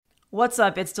What's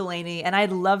up? It's Delaney, and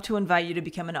I'd love to invite you to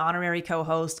become an honorary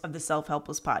co-host of the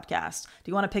Self-Helpless podcast. Do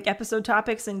you want to pick episode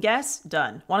topics and guests?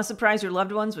 Done. Want to surprise your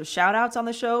loved ones with shout-outs on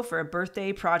the show for a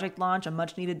birthday, project launch, a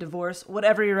much-needed divorce?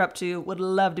 Whatever you're up to, would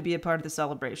love to be a part of the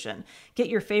celebration. Get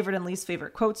your favorite and least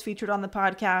favorite quotes featured on the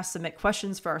podcast, submit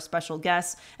questions for our special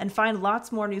guests, and find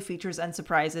lots more new features and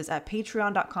surprises at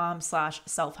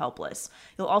patreon.com/selfhelpless.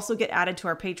 You'll also get added to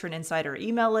our Patron Insider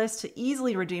email list to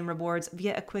easily redeem rewards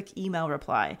via a quick email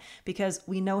reply, because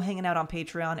we know hanging out on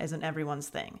Patreon isn't everyone's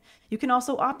thing. You can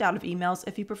also opt out of emails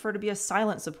if you prefer to be a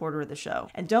silent supporter of the show.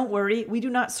 And don't worry, we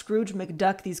do not Scrooge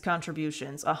McDuck these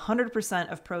contributions.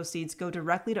 100% of proceeds go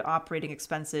directly to operating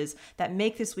expenses that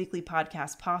make this weekly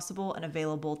podcast possible and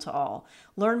available to all.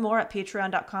 Learn more at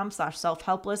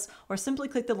patreon.com/selfhelpless or simply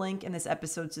click the link in this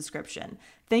episode's description.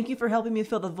 Thank you for helping me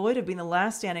fill the void of being the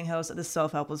last standing host of the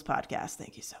Self-Helpless podcast.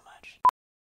 Thank you so much.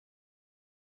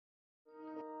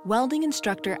 Welding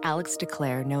instructor Alex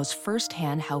DeClaire knows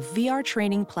firsthand how VR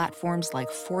training platforms like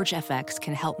ForgeFX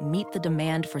can help meet the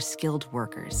demand for skilled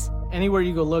workers. Anywhere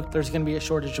you go look, there's going to be a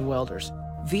shortage of welders.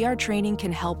 VR training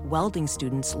can help welding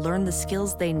students learn the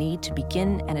skills they need to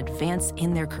begin and advance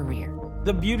in their career.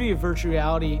 The beauty of virtual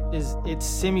reality is it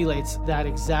simulates that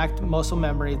exact muscle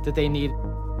memory that they need.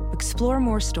 Explore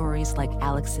more stories like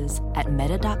Alex's at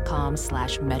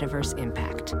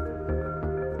meta.com/metaverseimpact.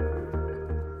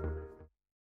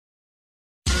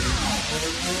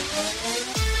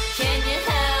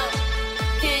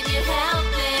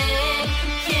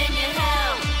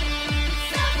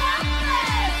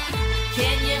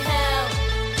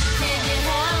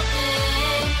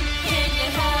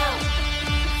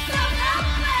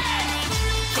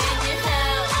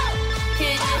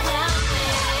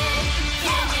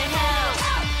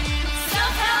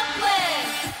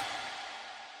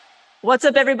 What's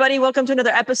up, everybody? Welcome to another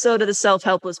episode of the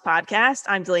Self-Helpless podcast.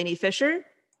 I'm Delaney Fisher.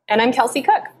 And I'm Kelsey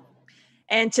Cook.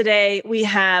 And today we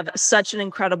have such an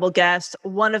incredible guest,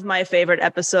 one of my favorite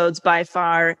episodes by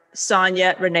far,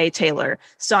 Sonya Renee Taylor.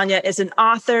 Sonya is an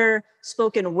author,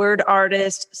 spoken word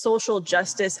artist, social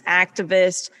justice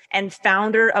activist, and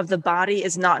founder of the Body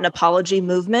Is Not an Apology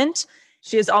movement.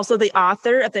 She is also the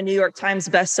author of the New York Times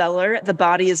bestseller, The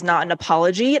Body Is Not an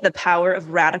Apology, The Power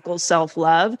of Radical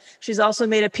Self-Love. She's also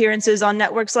made appearances on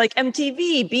networks like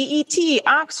MTV, BET,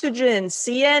 Oxygen,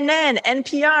 CNN,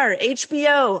 NPR,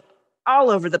 HBO, all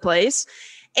over the place.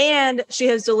 And she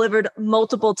has delivered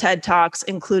multiple TED Talks,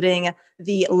 including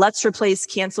the Let's Replace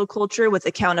Cancel Culture with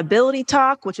Accountability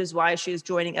talk, which is why she is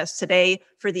joining us today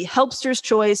for the Helpster's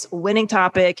Choice winning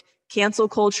topic, cancel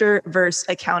culture versus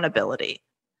accountability.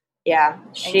 Yeah,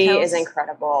 she is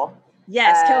incredible.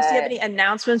 Yes. Kelsey, do you have any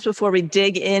announcements before we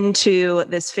dig into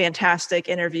this fantastic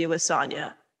interview with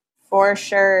Sonya? For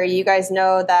sure. You guys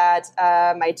know that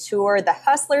my tour, the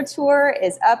Hustler Tour,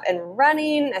 is up and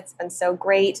running. It's been so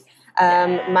great.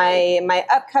 My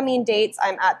upcoming dates,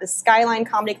 I'm at the Skyline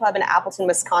Comedy Club in Appleton,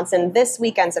 Wisconsin this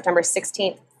weekend, September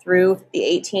 16th through the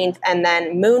 18th. And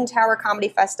then Moon Tower Comedy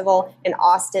Festival in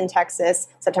Austin, Texas,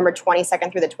 September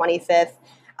 22nd through the 25th.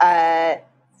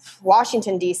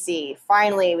 Washington, D.C.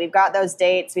 Finally, we've got those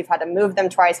dates. We've had to move them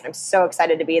twice, but I'm so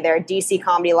excited to be there. D.C.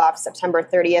 Comedy Loft, September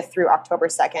 30th through October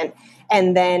 2nd.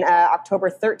 And then October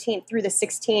 13th through the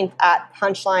 16th at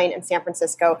Punchline in San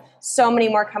Francisco. So many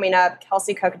more coming up.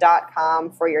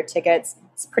 KelseyCook.com for your tickets.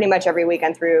 It's pretty much every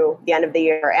weekend through the end of the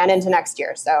year and into next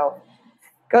year. So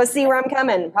go see where I'm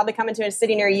coming. Probably coming to a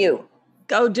city near you.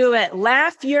 Go do it.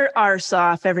 Laugh your arse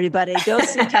off, everybody. Go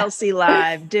see Kelsey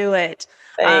live. Do it.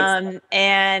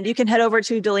 And you can head over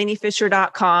to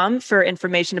DelaneyFisher.com for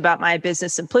information about my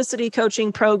business simplicity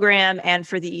coaching program and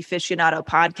for the Aficionado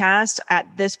podcast. At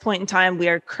this point in time, we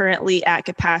are currently at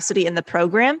capacity in the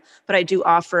program, but I do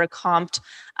offer a comped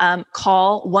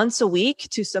call once a week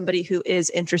to somebody who is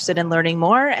interested in learning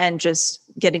more and just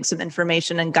getting some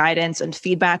information and guidance and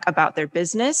feedback about their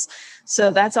business. So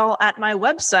that's all at my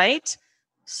website.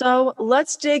 So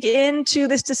let's dig into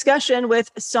this discussion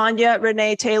with Sonya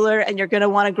Renee Taylor, and you're going to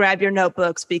want to grab your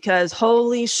notebooks because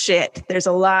holy shit, there's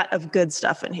a lot of good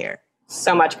stuff in here.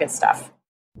 So much good stuff.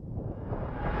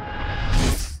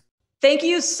 Thank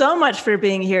you so much for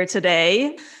being here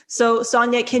today. So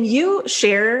Sonya, can you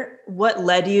share what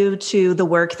led you to the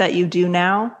work that you do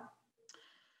now?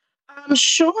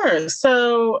 Sure.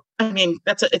 So, I mean,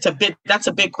 that's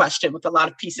a big question with a lot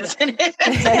of pieces in it.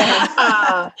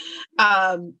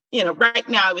 Right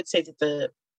now I would say that the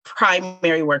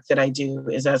primary work that I do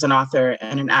is as an author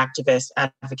and an activist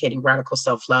advocating radical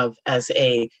self-love as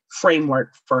a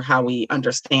framework for how we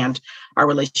understand our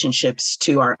relationships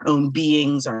to our own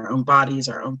beings, our own bodies,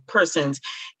 our own persons,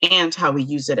 and how we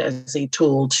use it as a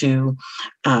tool to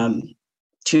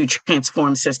to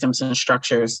transform systems and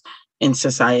structures in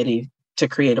society to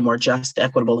create a more just,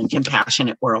 equitable, and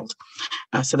compassionate world.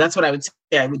 So that's what I would say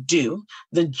I would do.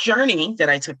 The journey that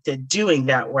I took to doing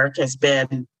that work has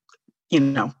been,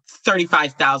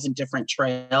 35,000 different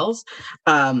trails.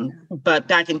 But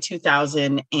back in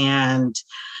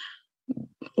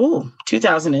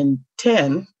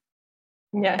 2010,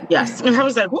 yeah. Yes. And I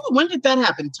was like, when did that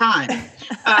happen? Time.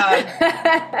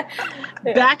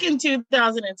 Back in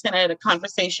 2010, I had a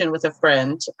conversation with a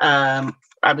friend.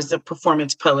 I was a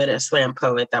performance poet, a slam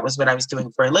poet. That was what I was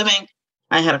doing for a living.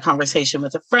 I had a conversation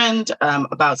with a friend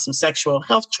about some sexual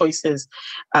health choices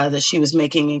that she was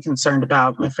making and concerned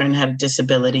about. My friend had a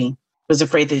disability, was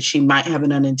afraid that she might have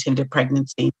an unintended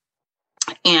pregnancy.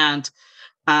 And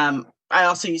I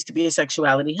also used to be a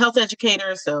sexuality health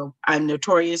educator, so I'm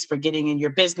notorious for getting in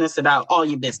your business about all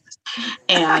your business.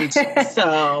 And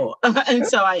so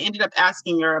I ended up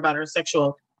asking her about her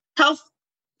sexual health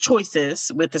choices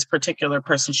with this particular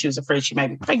person she was afraid she might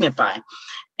be pregnant by.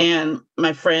 And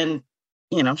my friend,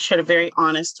 shared a very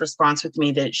honest response with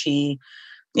me that she,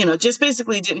 just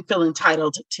basically didn't feel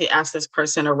entitled to ask this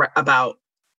person about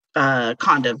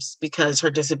condoms because her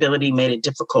disability made it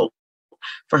difficult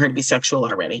for her to be sexual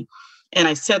already. And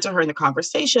I said to her in the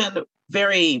conversation,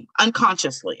 very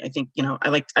unconsciously, I think,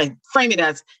 I frame it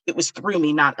as it was through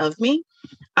me, not of me.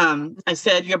 I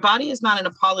said, your body is not an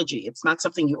apology. It's not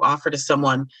something you offer to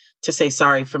someone to say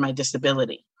sorry for my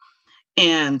disability.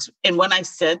 And when I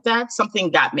said that, something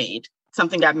got made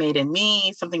in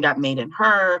me, something got made in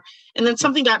her, and then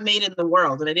something got made in the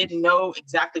world. And I didn't know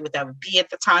exactly what that would be at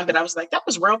the time, but I was like, that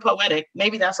was real poetic.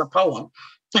 Maybe that's a poem.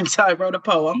 And so I wrote a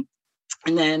poem.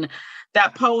 And then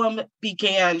that poem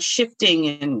began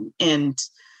shifting and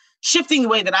shifting the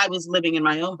way that I was living in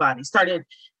my own body, started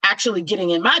actually getting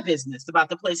in my business about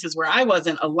the places where I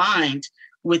wasn't aligned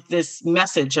with this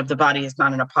message of the body is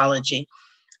not an apology.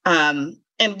 And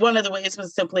one of the ways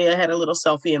was simply I had a little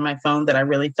selfie in my phone that I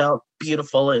really felt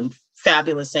beautiful and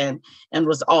fabulous in, and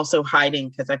was also hiding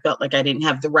because I felt like I didn't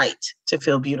have the right to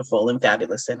feel beautiful and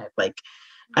fabulous in it. Like,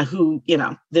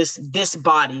 this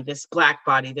body, this Black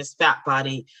body, this fat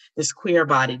body, this queer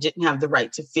body didn't have the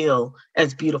right to feel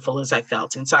as beautiful as I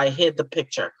felt. And so I hid the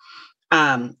picture.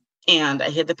 And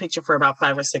I hid the picture for about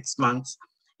 5 or 6 months.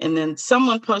 And then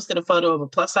someone posted a photo of a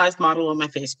plus size model on my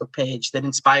Facebook page that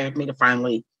inspired me to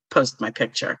finally post my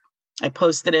picture. I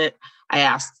posted it. I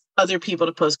asked other people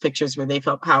to post pictures where they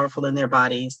felt powerful in their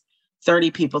bodies.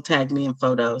 30 people tagged me in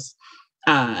photos.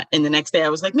 And the next day I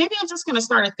was like, maybe I'm just going to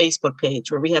start a Facebook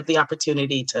page where we have the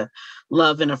opportunity to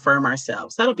love and affirm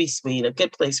ourselves. That'll be sweet. A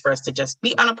good place for us to just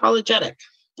be unapologetic.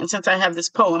 And since I have this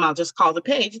poem, I'll just call the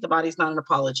page, The Body's Not an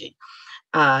Apology.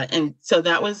 And so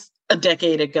that was a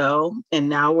decade ago. And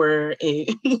now we're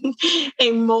a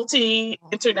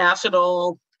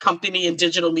multi-international company, a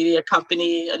digital media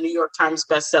company, a New York Times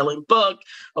bestselling book,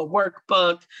 a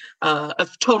workbook, a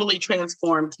totally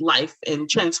transformed life and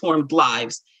transformed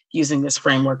lives using this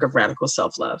framework of radical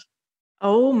self-love.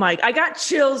 Oh my, I got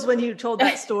chills when you told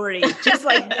that story. Just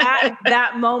like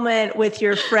that moment with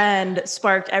your friend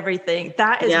sparked everything.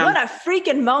 That is what a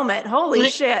freaking moment. Holy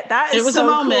shit. That is so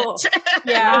cool. It was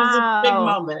a big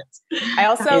moment. I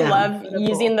also love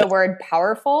using the word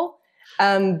powerful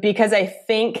because I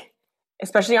think,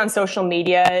 especially on social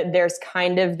media, there's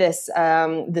kind of this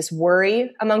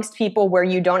worry amongst people where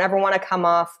you don't ever want to come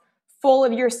off full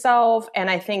of yourself. And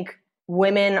I think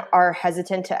women are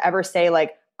hesitant to ever say,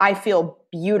 like, I feel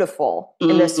beautiful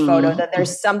in this photo, that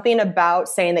there's something about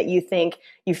saying that you think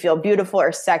you feel beautiful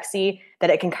or sexy,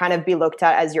 that it can kind of be looked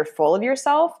at as you're full of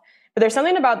yourself. But there's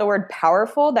something about the word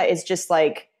powerful that is just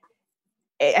like,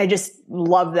 I just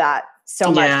love that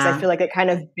so much because I feel like it kind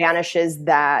of banishes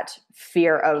that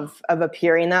fear of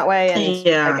appearing that way. And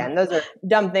again, those are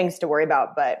dumb things to worry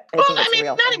about, but I think it's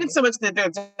real. Not even so much that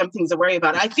there's dumb things to worry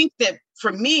about. I think that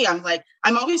for me, I'm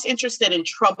always interested in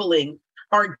troubling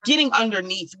or getting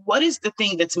underneath what is the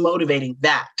thing that's motivating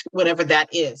that, whatever that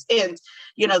is. And,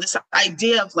 this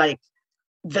idea of like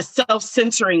the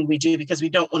self-censoring we do because we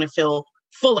don't want to feel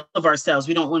full of ourselves.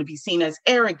 We don't want to be seen as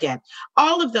arrogant.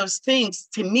 All of those things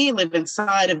to me live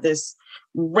inside of this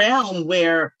realm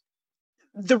where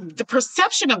the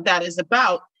perception of that is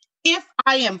about if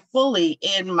I am fully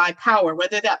in my power,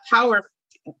 whether that power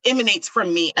emanates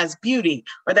from me as beauty,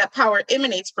 or that power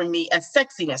emanates from me as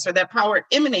sexiness, or that power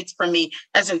emanates from me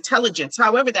as intelligence,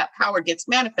 however that power gets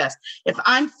manifest. If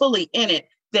I'm fully in it,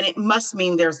 then it must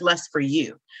mean there's less for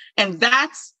you. And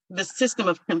that's the system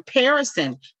of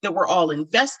comparison that we're all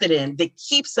invested in that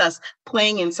keeps us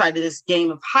playing inside of this game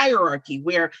of hierarchy,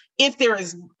 where if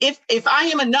I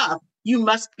am enough, you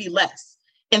must be less.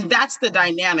 And that's the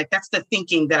dynamic. That's the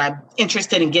thinking that I'm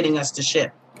interested in getting us to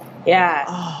shift. Yeah.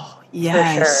 Oh,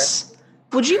 yes. For sure.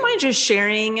 Would you mind just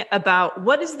sharing about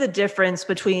what is the difference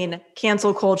between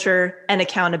cancel culture and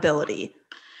accountability?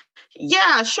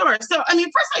 Yeah, sure. So, I mean,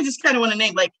 first, I just kind of want to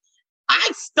name, like, I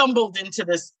stumbled into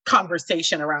this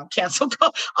conversation around cancel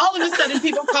culture. All of a sudden,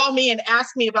 people call me and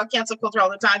ask me about cancel culture all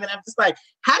the time. And I'm just like,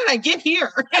 how did I get here?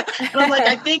 And I'm like,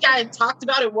 I think I had talked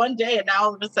about it one day. And now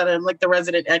all of a sudden, I'm like the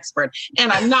resident expert.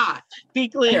 And I'm not, be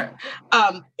clear.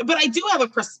 But I do have a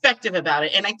perspective about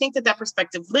it. And I think that that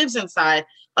perspective lives inside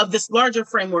of this larger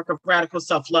framework of radical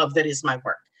self-love that is my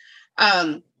work.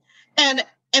 And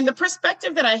the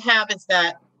perspective that I have is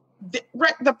that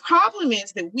the problem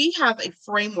is that we have a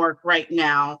framework right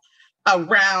now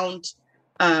around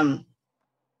one,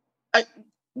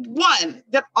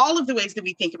 that all of the ways that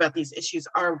we think about these issues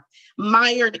are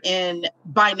mired in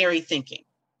binary thinking,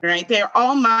 right? They're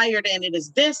all mired in it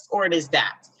is this or it is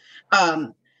that.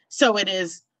 So it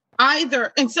is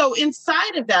either, and so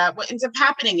inside of that, what ends up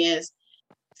happening is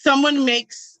someone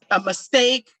makes a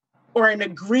mistake or an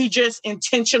egregious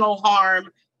intentional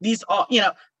harm. These all,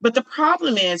 but the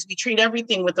problem is we treat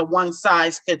everything with a one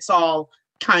size fits all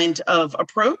kind of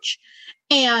approach.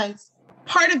 And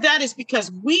part of that is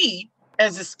because we,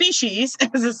 as a species,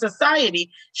 as a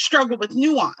society, struggle with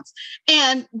nuance.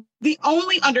 And the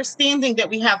only understanding that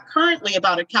we have currently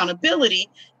about accountability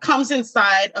comes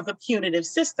inside of a punitive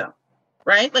system,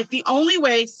 right? Like the only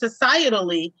way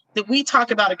societally that we talk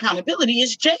about accountability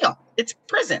is jail. It's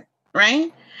prison,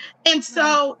 right? And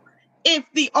so if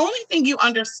the only thing you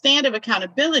understand of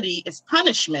accountability is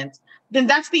punishment, then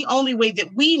that's the only way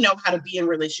that we know how to be in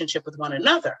relationship with one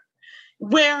another.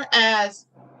 Whereas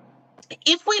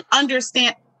if we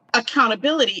understand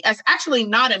accountability as actually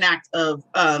not an act of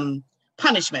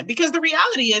punishment, because the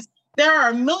reality is there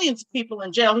are millions of people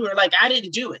in jail who are like, I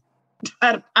didn't do it.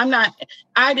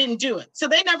 I didn't do it. So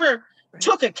they never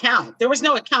took account. There was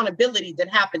no accountability that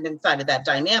happened inside of that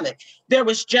dynamic. There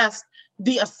was just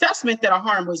the assessment that a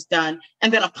harm was done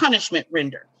and then a punishment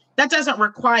rendered. That doesn't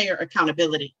require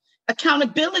accountability.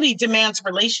 Accountability demands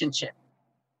relationship.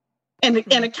 And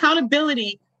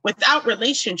accountability without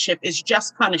relationship is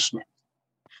just punishment.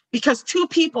 Because two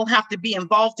people have to be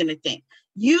involved in a thing.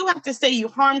 You have to say you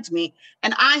harmed me,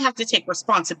 and I have to take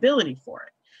responsibility for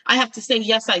it. I have to say,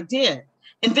 yes, I did.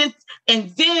 And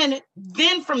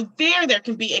then from there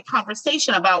can be a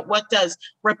conversation about what does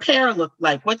repair look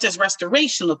like? What does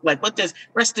restoration look like? What does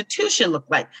restitution look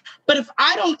like? But if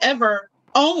I don't ever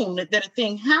own that a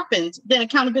thing happened, then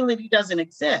accountability doesn't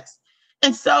exist.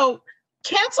 And so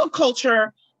cancel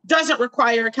culture doesn't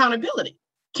require accountability.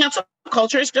 Cancel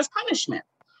culture is just punishment.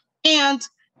 And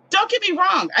don't get me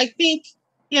wrong. I think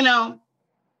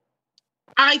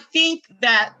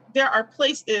that there are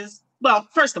places. Well,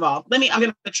 first of all, I'm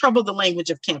going to trouble the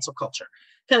language of cancel culture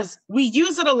because we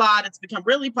use it a lot. It's become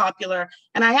really popular.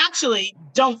 And I actually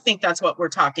don't think that's what we're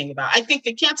talking about. I think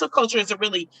that cancel culture is a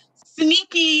really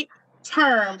sneaky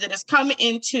term that has come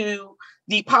into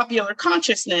the popular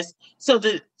consciousness so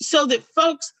that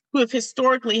folks who have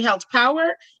historically held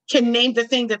power can name the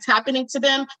thing that's happening to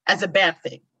them as a bad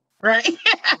thing. Right?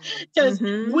 Because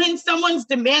when someone's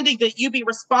demanding that you be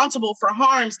responsible for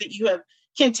harms that you have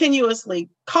continuously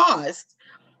caused,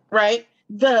 right?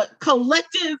 The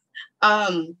collective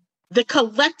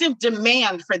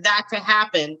demand for that to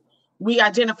happen, we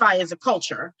identify as a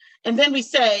culture. And then we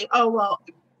say, oh, well,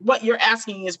 what you're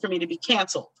asking is for me to be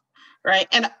canceled, right?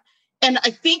 And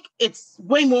I think it's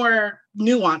way more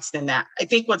nuanced than that. I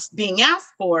think what's being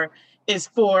asked for is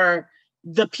for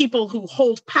the people who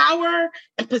hold power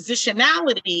and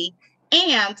positionality,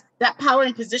 and that power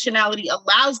and positionality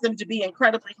allows them to be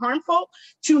incredibly harmful,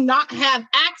 to not have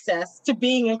access to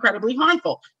being incredibly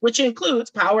harmful, which includes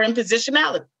power and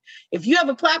positionality. If you have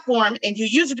a platform and you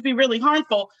use it to be really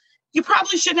harmful, you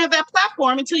probably shouldn't have that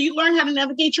platform until you learn how to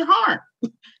navigate your harm.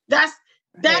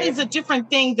 That is a different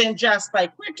thing than just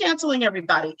like, we're canceling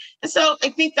everybody. And so I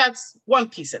think that's one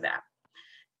piece of that.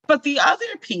 But the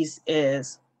other piece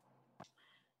is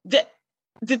that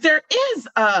there is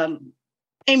a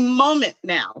moment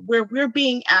now where we're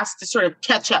being asked to sort of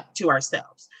catch up to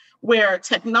ourselves, where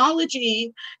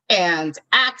technology and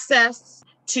access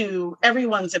to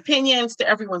everyone's opinions, to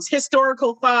everyone's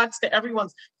historical thoughts, to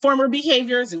everyone's former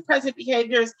behaviors and present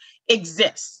behaviors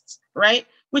exists, right?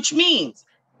 Which means,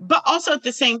 but also at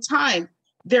the same time,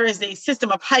 there is a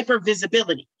system of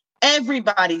hypervisibility.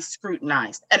 Everybody's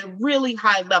scrutinized at a really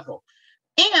high level.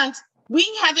 And we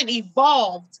haven't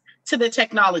evolved to the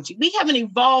technology. We haven't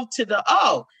evolved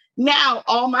to now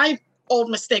all my old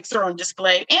mistakes are on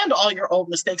display and all your old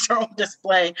mistakes are on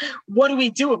display. What do we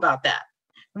do about that?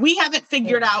 We haven't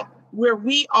figured out where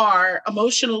we are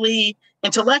emotionally,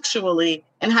 intellectually,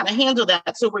 and how to handle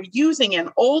that. So we're using an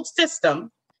old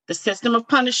system, the system of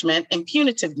punishment and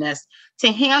punitiveness,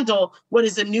 to handle what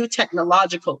is a new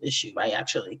technological issue, I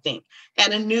actually think,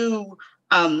 and a new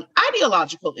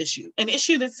ideological issue, an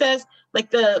issue that says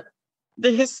like the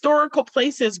historical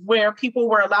places where people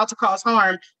were allowed to cause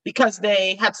harm because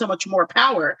they had so much more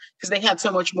power, because they had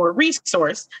so much more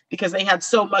resource, because they had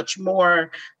so much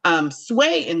more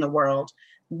sway in the world.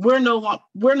 We're no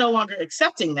longer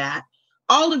accepting that.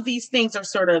 All of these things are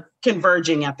sort of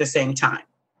converging at the same time.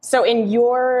 So in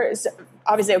yours,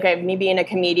 obviously, okay, me being a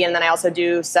comedian, then I also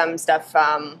do some stuff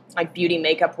like beauty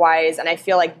makeup wise. And I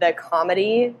feel like the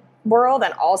comedy world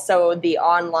and also the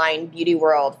online beauty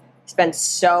world spend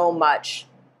so much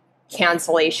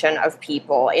cancellation of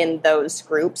people in those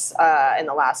groups in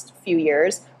the last few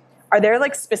years. Are there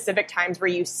like specific times where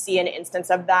you see an instance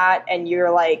of that and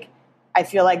you're like, I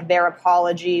feel like their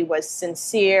apology was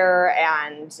sincere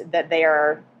and that they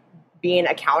are being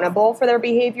accountable for their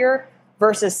behavior,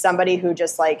 versus somebody who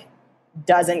just like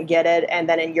doesn't get it, and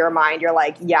then in your mind you're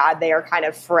like, yeah, they are kind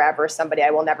of forever somebody I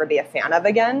will never be a fan of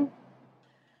again?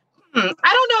 I don't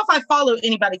know if I follow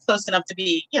anybody close enough to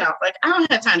be, like I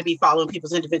don't have time to be following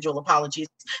people's individual apologies.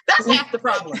 That's half the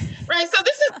problem, right? So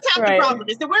this is half the problem,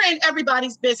 is that we're in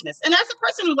everybody's business. And as a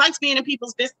person who likes being in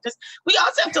people's business, we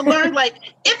also have to learn, like,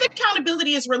 if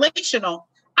accountability is relational,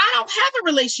 I don't have a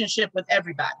relationship with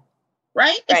everybody,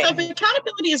 right? And so if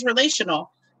accountability is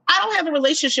relational, I don't have a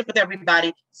relationship with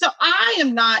everybody. So I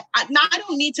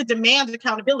don't need to demand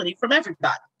accountability from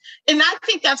everybody. And I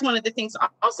think that's one of the things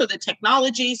also that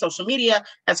technology, social media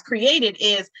has created,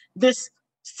 is this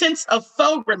sense of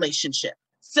faux relationship.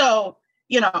 So,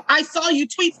 I saw you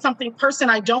tweet something,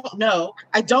 person I don't know,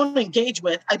 I don't engage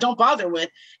with, I don't bother with,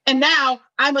 and now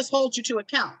I must hold you to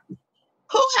account.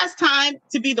 Who has time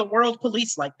to be the world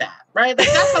police like that, right? Like,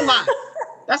 that's a lot.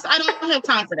 I don't have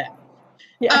time for that.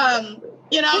 Yeah.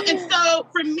 And so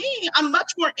for me, I'm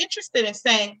much more interested in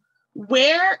saying,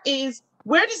 where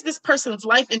does this person's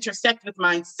life intersect with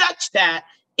mine such that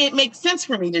it makes sense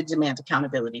for me to demand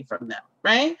accountability from them,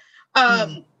 right?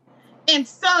 And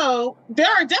so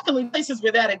there are definitely places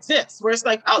where that exists, where it's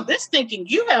like, oh, this thinking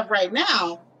you have right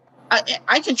now,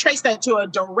 I can trace that to a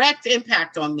direct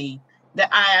impact on me that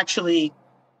I actually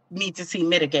need to see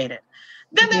mitigated.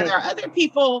 Then there are other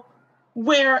people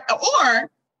where,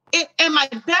 am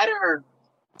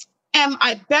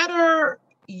I better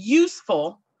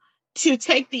useful to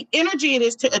take the energy it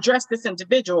is to address this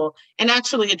individual and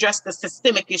actually address the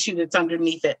systemic issue that's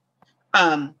underneath it?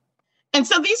 And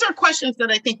so these are questions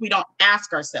that I think we don't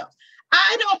ask ourselves.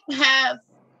 I don't have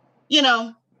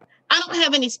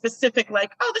any specific,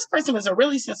 like, oh, this person was a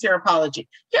really sincere apology.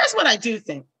 Here's what I do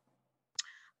think.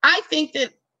 I think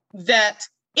that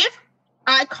if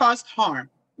I caused harm,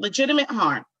 legitimate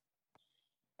harm,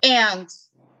 and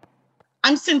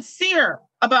I'm sincere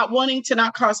about wanting to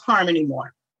not cause harm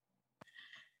anymore,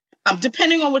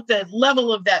 depending on what the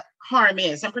level of that harm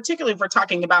is, and particularly if we're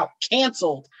talking about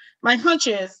canceled, my hunch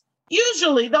is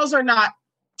usually those are not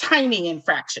tiny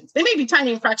infractions. They may be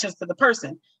tiny infractions to the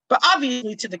person, but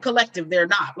obviously to the collective, they're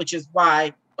not, which is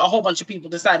why a whole bunch of people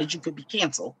decided you could be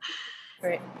canceled.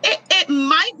 Right. It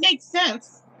might make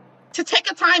sense to take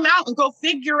a time out and go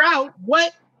figure out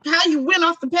how you went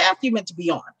off the path you meant to be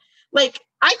on. Like,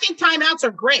 I think timeouts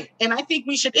are great, and I think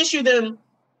we should issue them,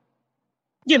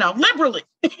 liberally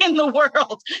in the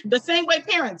world. The same way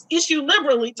parents issue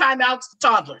liberally timeouts to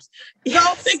toddlers. Go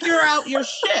figure out your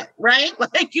shit, right?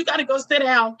 Like, you got to go sit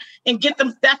down and get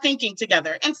that thinking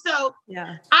together. And so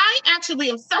I actually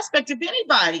am suspect of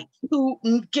anybody who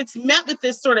gets met with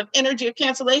this sort of energy of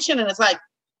cancellation and it's like,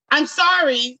 I'm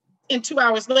sorry, and 2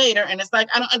 hours later, and it's like,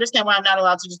 I don't understand why I'm not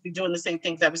allowed to just be doing the same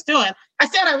things I was doing. I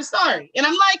said I was sorry. And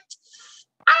I'm like,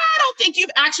 I don't think you've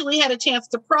actually had a chance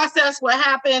to process what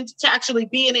happened, to actually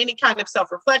be in any kind of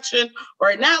self-reflection or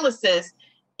analysis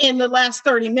in the last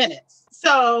 30 minutes.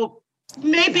 So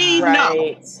maybe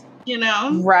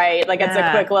no, Right. Like, it's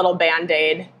a quick little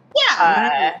Band-Aid.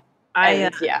 Yeah.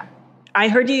 I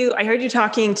heard you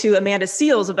talking to Amanda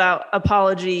Seales about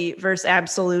apology versus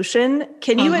absolution.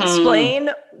 Can you explain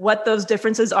what those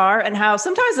differences are and how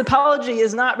sometimes apology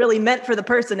is not really meant for the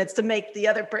person, it's to make the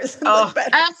other person look better?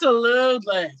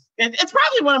 Absolutely. It's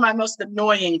probably one of my most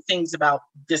annoying things about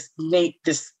this way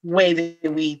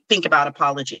that we think about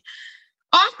apology.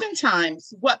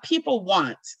 Oftentimes what people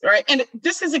want, right? And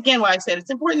this is, again, why I said it's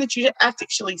important that you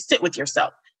actually sit with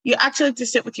yourself. You actually have to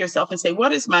sit with yourself and say,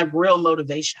 what is my real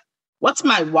motivation? What's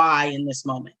my why in this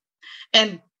moment?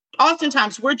 And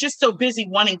oftentimes we're just so busy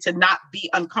wanting to not be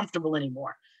uncomfortable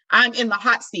anymore. I'm in the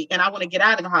hot seat and I want to get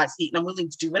out of the hot seat, and I'm willing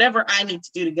to do whatever I need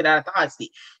to do to get out of the hot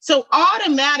seat. So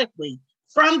automatically,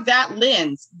 from that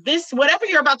lens, whatever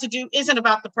you're about to do isn't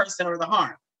about the person or the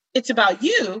harm. It's about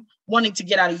you wanting to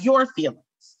get out of your feelings.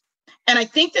 And I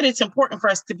think that it's important for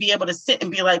us to be able to sit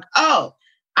and be like, oh,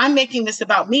 I'm making this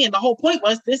about me. And the whole point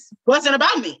was, this wasn't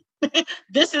about me.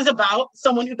 This is about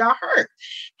someone who got hurt.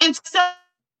 And so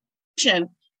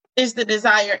is the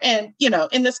desire. And,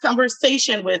 in this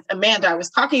conversation with Amanda, I was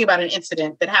talking about an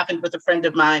incident that happened with a friend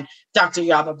of mine, Dr.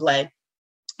 Yaba Blay,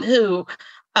 who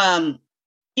had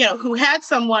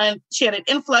she had an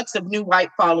influx of new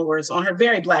white followers on her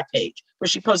very Black page, where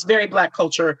she posts very Black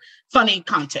culture, funny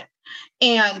content.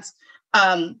 And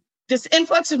this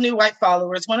influx of new white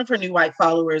followers, one of her new white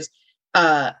followers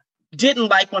didn't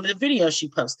like one of the videos she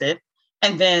posted,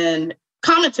 and then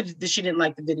commented that she didn't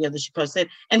like the video that she posted,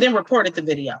 and then reported the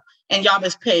video. And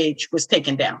Yaba's page was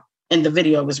taken down and the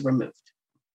video was removed.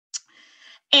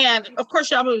 And of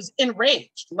course, Yaba was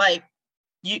enraged. Like,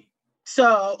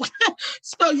 so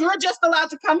you're just allowed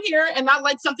to come here and not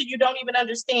like something you don't even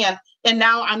understand. And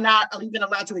now I'm not even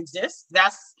allowed to exist.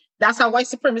 That's how white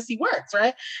supremacy works,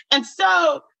 right? And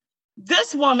so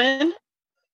this woman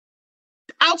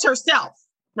outs herself,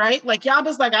 right? Like,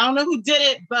 Yaba's like, I don't know who did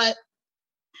it,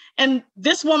 and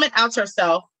this woman outs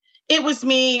herself. It was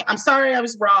me. I'm sorry, I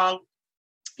was wrong,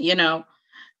 and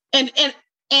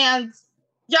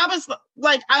Yaba's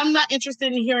like, I'm not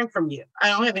interested in hearing from you. I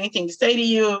don't have anything to say to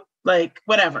you, like,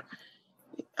 whatever.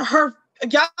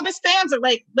 Yaba's fans are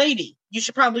like, lady, you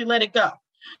should probably let it go.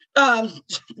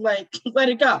 Let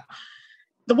it go.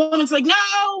 The woman's like,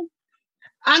 no,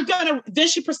 then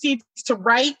she proceeds to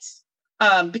write,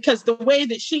 because the way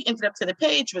that she ended up to the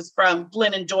page was from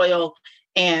Glennon Doyle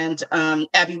and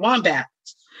Abby Wambach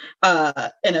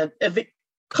in a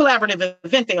collaborative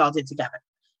event they all did together.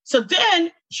 So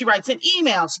then she writes an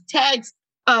email. She tags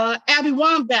Abby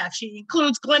Wambach. She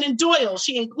includes Glennon Doyle.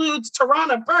 She includes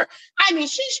Tarana Burke. I mean,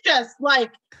 she's just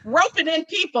like roping in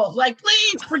people, like,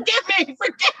 please forgive me.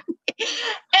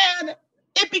 And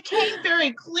it became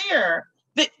very clear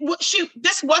that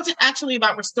this wasn't actually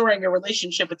about restoring a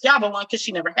relationship with Yaba, one, because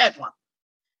she never had one.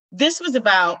 This was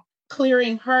about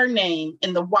clearing her name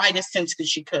in the widest sense that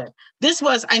she could. This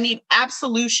was, I need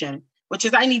absolution, which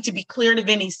is I need to be cleared of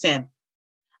any sin.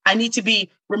 I need to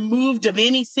be removed of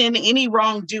any sin, any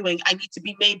wrongdoing. I need to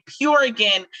be made pure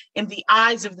again in the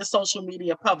eyes of the social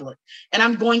media public. And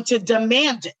I'm going to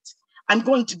demand it. I'm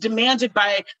going to demand it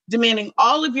by demanding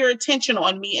all of your attention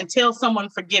on me until someone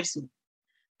forgives me.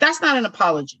 That's not an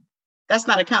apology. That's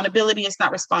not accountability. It's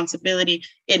not responsibility.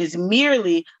 It is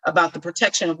merely about the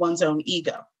protection of one's own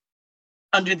ego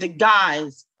under the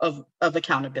guise of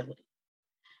accountability.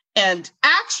 And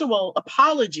actual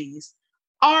apologies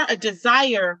are a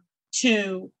desire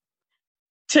to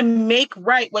make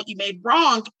right what you made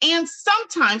wrong, and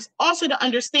sometimes also to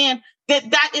understand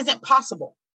that isn't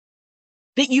possible,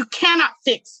 that you cannot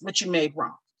fix what you made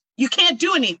wrong. You can't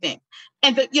do anything.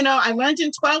 And that, I learned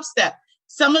in 12-step,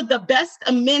 some of the best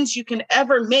amends you can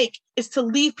ever make is to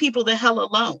leave people the hell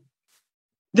alone.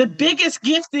 The biggest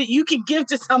gift that you can give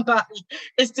to somebody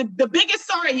the biggest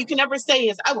sorry you can ever say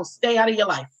is, I will stay out of your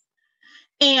life.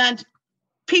 And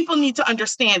people need to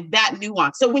understand that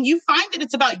nuance. So when you find that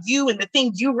it's about you and the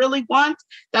thing you really want,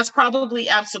 that's probably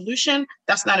absolution.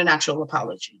 That's not an actual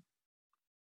apology.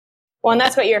 Well, and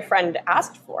that's what your friend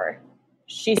asked for.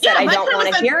 She said, I don't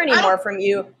want to hear anymore from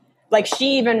you. Like,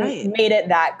 she even made it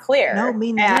that clear. No,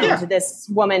 me neither. And this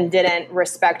woman didn't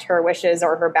respect her wishes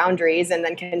or her boundaries and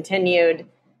then continued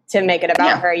to make it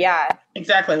about her. Yeah.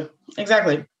 Exactly.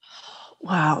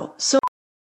 Wow. So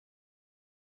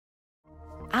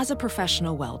As a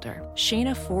professional welder,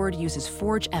 Shayna Ford uses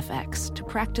Forge FX to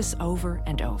practice over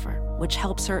and over, which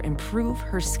helps her improve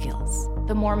her skills.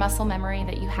 The more muscle memory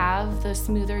that you have, the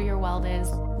smoother your weld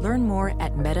is. Learn more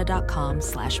at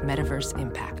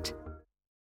meta.com/metaverseimpact.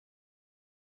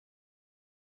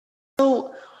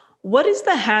 So what is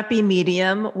the happy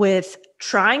medium with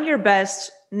trying your best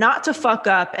not to fuck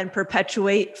up and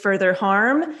perpetuate further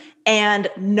harm and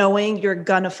knowing you're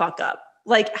gonna fuck up?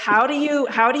 Like, how do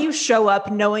you show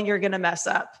up knowing you're gonna mess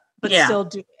up, but still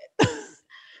do it?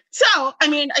 So, I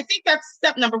mean, I think that's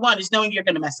step number one, is knowing you're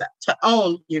gonna mess up, to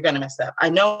own you're gonna mess up. I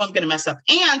know I'm gonna mess up,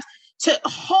 and to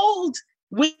hold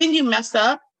when you mess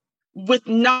up with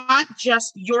not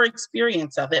just your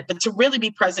experience of it, but to really be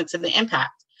present to the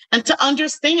impact. And to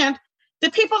understand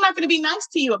that people are not going to be nice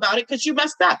to you about it because you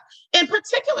messed up. In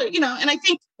particular, and I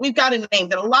think we've got to name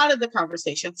that a lot of the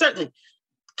conversation, certainly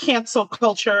cancel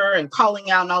culture and calling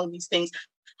out and all of these things,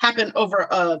 happen over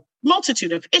a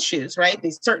multitude of issues, right?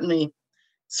 They certainly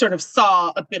sort of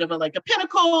saw a bit of a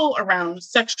pinnacle around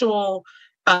sexual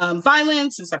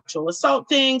violence and sexual assault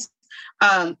things.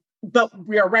 But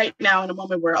we are right now in a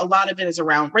moment where a lot of it is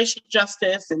around racial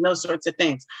justice and those sorts of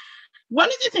things. One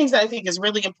of the things that I think is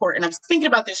really important, I was thinking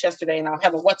about this yesterday, and I'll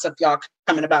have a What's Up Y'all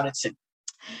coming about it soon,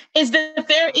 is that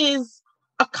there is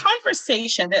a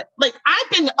conversation that, I've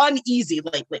been uneasy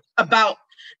lately about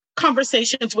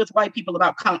conversations with white people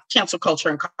about cancel culture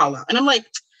and call out. And I'm like,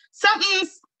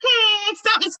 something's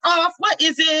off. What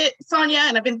is it, Sonya?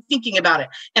 And I've been thinking about it.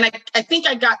 And I think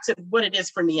I got to what it is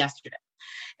for me yesterday.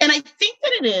 And I think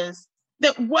that it is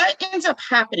that what ends up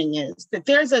happening is that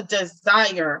there's a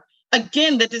desire.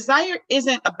 Again, the desire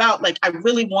isn't about I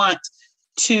really want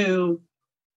to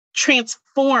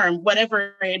transform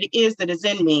whatever it is that is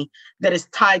in me that is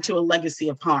tied to a legacy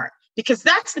of harm. Because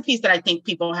that's the piece that I think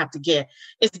people have to get,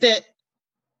 is that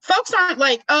folks aren't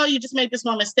like, oh, you just made this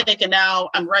one mistake and now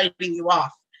I'm writing you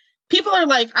off. People are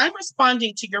like, I'm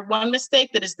responding to your one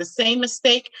mistake that is the same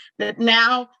mistake that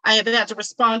now I have had to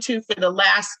respond to for the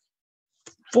last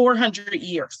 400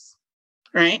 years,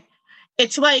 right?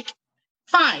 It's like,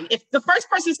 fine. If the first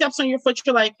person steps on your foot,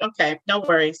 you're like, okay, no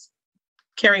worries.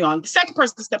 Carry on. The second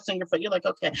person steps on your foot, you're like,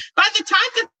 okay. By the time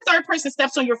the third person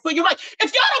steps on your foot, you're like,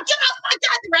 if y'all don't get off my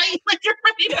god, right? You're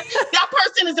ready to, that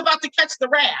person is about to catch the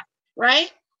wrath,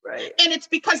 right? Right. And it's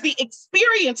because the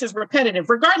experience is repetitive,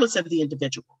 regardless of the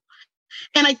individual.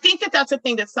 And I think that that's a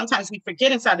thing that sometimes we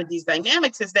forget inside of these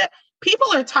dynamics, is that people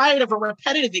are tired of a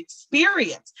repetitive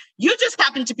experience. You just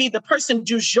happen to be the person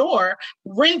du jour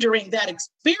rendering that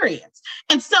experience.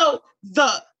 And so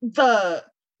the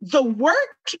work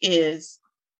is,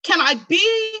 can I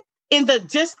be in the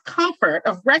discomfort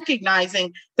of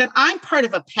recognizing that I'm part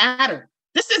of a pattern?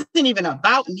 This isn't even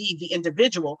about me, the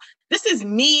individual. This is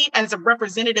me as a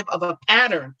representative of a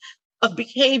pattern of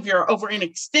behavior over an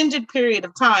extended period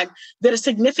of time that a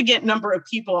significant number of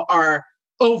people are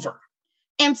over.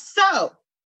 And so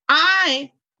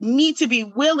I need to be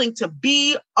willing to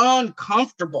be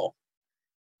uncomfortable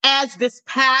as this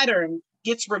pattern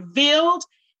gets revealed,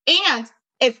 and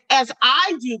as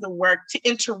I do the work to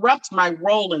interrupt my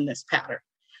role in this pattern.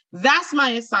 That's my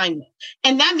assignment.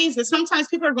 And that means that sometimes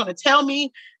people are going to tell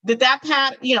me that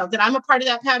I'm a part of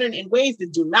that pattern in ways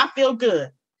that do not feel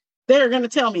good. They're going to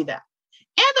tell me that.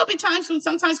 And there'll be times when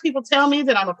sometimes people tell me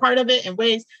that I'm a part of it in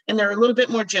ways and they're a little bit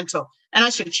more gentle. And I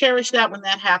should cherish that when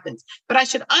that happens. But I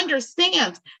should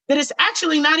understand that it's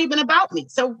actually not even about me.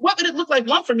 So what would it look like,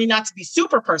 one, for me not to be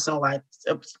super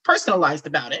personalized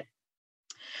about it?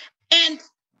 And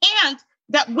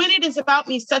that when it is about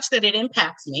me such that it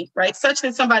impacts me, right? Such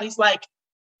that somebody's like,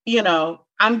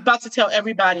 I'm about to tell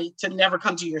everybody to never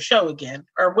come to your show again,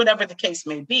 or whatever the case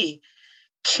may be.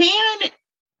 Can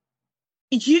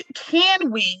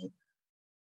we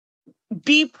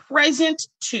be present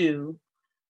to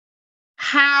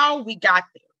how we got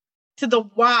there, to the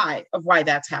why of why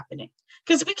that's happening?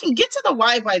 Because if we can get to the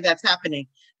why that's happening,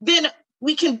 then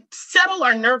we can settle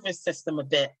our nervous system a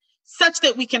bit, such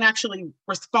that we can actually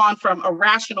respond from a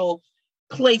rational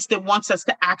place that wants us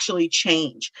to actually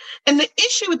change. And the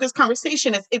issue with this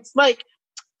conversation is, it's like,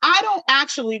 I don't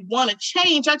actually want to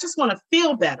change. I just want to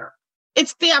feel better.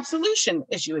 It's the absolution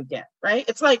issue again, right?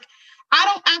 It's like, I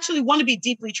don't actually want to be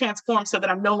deeply transformed so that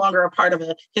I'm no longer a part of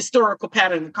a historical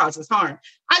pattern that causes harm.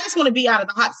 I just want to be out of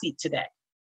the hot seat today.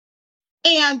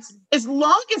 And as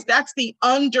long as that's the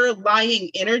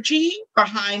underlying energy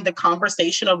behind the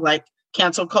conversation of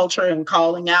cancel culture and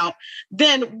calling out,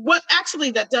 then what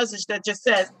actually that does is that just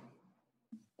says,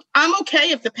 I'm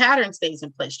okay if the pattern stays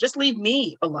in place. Just leave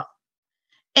me alone.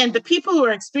 And the people who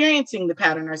are experiencing the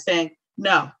pattern are saying,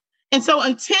 no. And so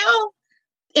until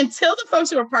the folks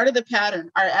who are part of the pattern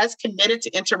are as committed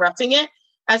to interrupting it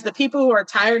as the people who are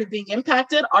tired of being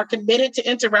impacted are committed to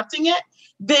interrupting it,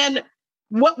 then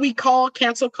what we call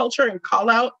cancel culture and call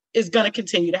out is going to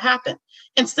continue to happen.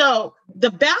 And so the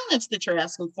balance that you're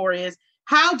asking for is,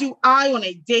 how do I, on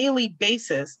a daily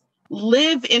basis,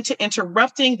 live into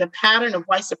interrupting the pattern of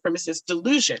white supremacist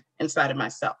delusion inside of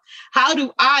myself? How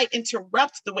do I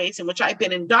interrupt the ways in which I've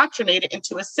been indoctrinated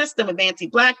into a system of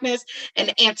anti-Blackness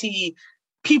and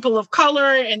anti-people of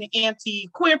color and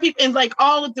anti-queer people, and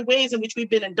all of the ways in which we've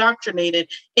been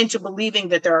indoctrinated into believing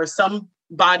that there are some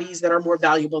bodies that are more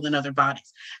valuable than other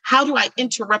bodies? How do I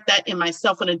interrupt that in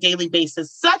myself on a daily basis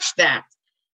such that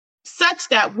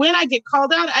when I get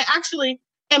called out, I actually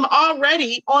am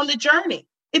already on the journey?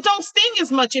 It don't sting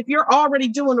as much if you're already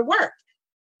doing the work.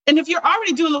 And if you're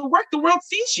already doing the work, the world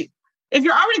sees you. If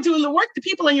you're already doing the work, the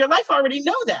people in your life already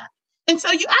know that. And so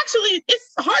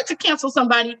it's hard to cancel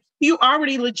somebody you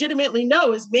already legitimately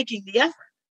know is making the effort.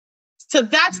 So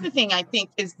that's the thing I think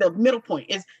is the middle point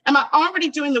is, am I already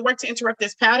doing the work to interrupt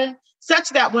this pattern such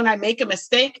that when I make a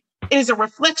mistake, it is a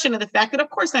reflection of the fact that, of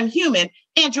course, I'm human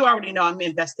and you already know I'm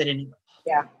invested anyway.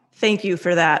 Yeah. Thank you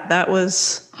for that. That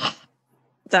was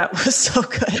so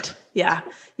good. Yeah.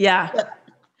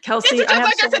 Kelsey, Like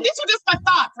I said, these are just my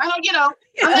thoughts. I don't,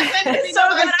 it's so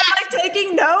good. I'm like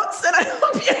taking notes, and I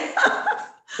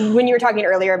hope When you were talking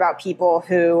earlier about people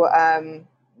who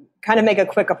kind of make a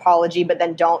quick apology, but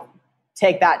then don't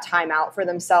take that time out for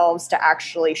themselves to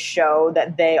actually show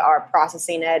that they are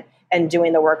processing it and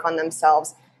doing the work on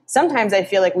themselves. Sometimes I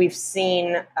feel like we've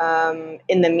seen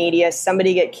in the media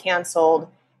somebody get canceled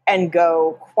and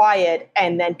go quiet,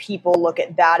 and then people look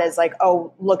at that as like,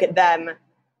 oh, look at them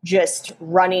just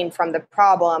running from the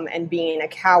problem and being a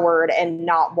coward and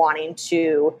not wanting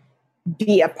to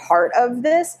be a part of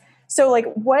this. So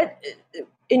like what,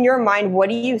 in your mind, what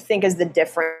do you think is the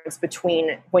difference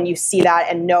between when you see that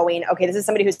and knowing, okay, this is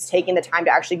somebody who's taking the time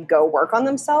to actually go work on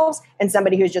themselves and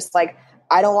somebody who's just like,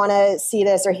 I don't want to see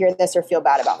this or hear this or feel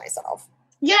bad about myself?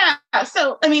 Yeah.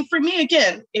 So, I mean, for me,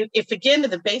 again, if again,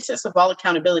 the basis of all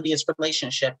accountability is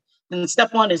relationship, then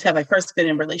step one is, have I first been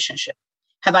in relationship?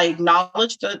 Have I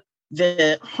acknowledged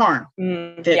the harm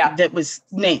that was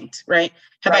named, right?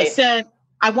 Have I said,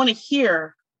 I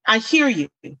hear you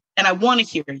and I want to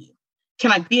hear you.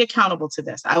 Can I be accountable to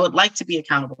this? I would like to be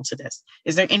accountable to this.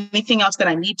 Is there anything else that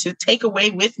I need to take away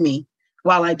with me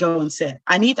while I go and sit?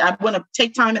 I want to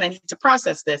take time and I need to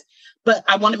process this, but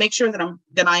I want to make sure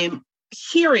that I am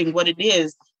hearing what it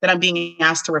is that I'm being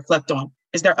asked to reflect on.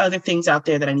 Is there other things out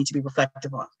there that I need to be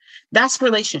reflective on? That's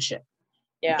relationship.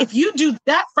 Yeah. If you do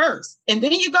that first and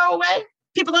then you go away,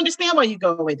 people understand why you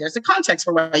go away. There's a context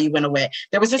for why you went away.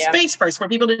 There was a space first for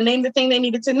people to name the thing they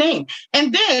needed to name.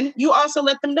 And then you also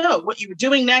let them know what you were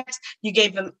doing next. You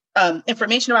gave them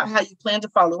information about how you plan to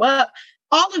follow up.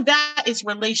 All of that is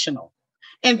relational.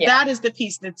 And that is the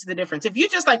piece that's the difference. If you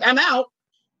just like, I'm out,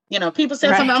 people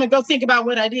said something, I'm going to go think about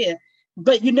what I did.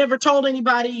 But you never told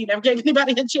anybody, you never gave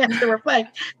anybody a chance to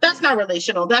reflect. That's not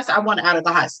relational. That's I want out of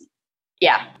the hot seat.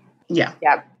 Yeah.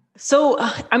 So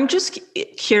I'm just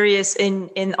curious,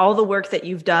 in all the work that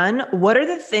you've done, what are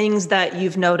the things that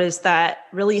you've noticed that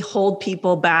really hold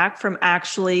people back from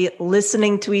actually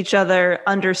listening to each other,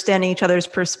 understanding each other's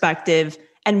perspective,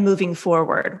 and moving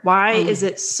forward? Why is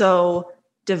it so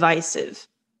divisive?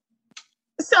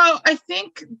 So I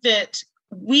think there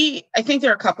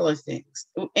are a couple of things.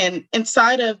 And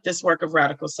inside of this work of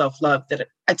radical self-love, that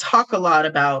I talk a lot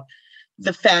about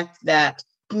the fact that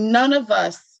none of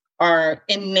us are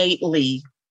innately,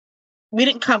 we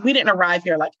didn't arrive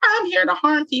here like, I'm here to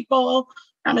harm people.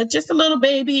 I'm just a little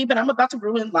baby, but I'm about to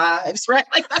ruin lives, right?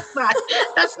 Like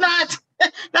that's not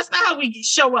how we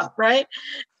show up, right?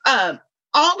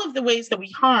 All of the ways that we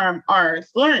harm are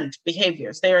learned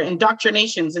behaviors. They are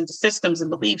indoctrinations into systems and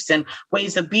beliefs and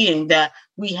ways of being that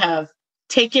we have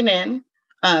taken in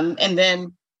and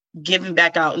then given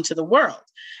back out into the world.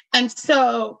 And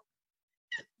so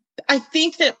I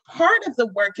think that part of the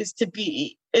work is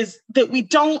that we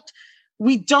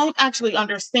don't actually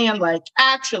understand, like,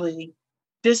 actually,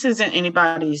 this isn't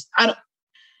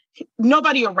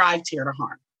nobody arrived here to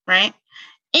harm, right?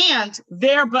 And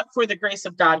there, but for the grace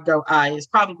of God, go I is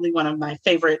probably one of my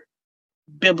favorite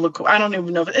biblical. I don't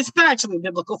even know if it's not actually a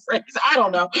biblical phrase. I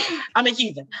don't know. I'm a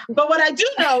heathen. But what I do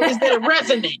know is that it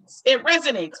resonates. It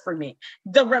resonates for me.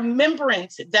 The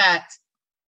remembrance that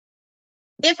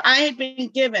if I had been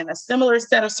given a similar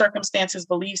set of circumstances,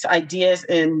 beliefs, ideas,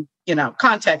 and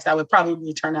context, I would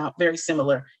probably turn out very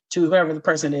similar to whoever the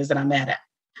person is that I'm mad at.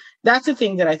 That's the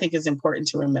thing that I think is important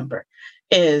to remember,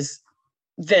 is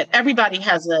that everybody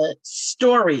has a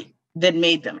story that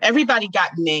made them. Everybody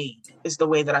got made is the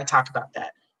way that I talk about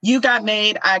that. You got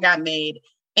made, I got made.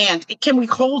 And can we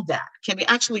hold that? Can we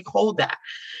actually hold that?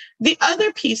 The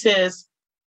other piece is,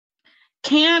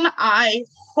 can I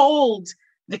hold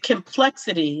the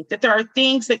complexity that there are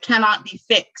things that cannot be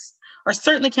fixed, or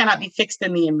certainly cannot be fixed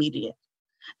in the immediate?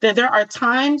 That there are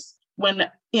times when,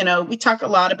 we talk a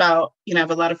lot about, I have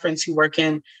a lot of friends who work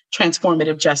in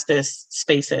transformative justice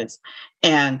spaces,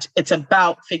 and it's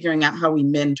about figuring out how we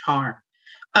mend harm.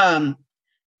 And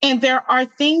there are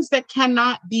things that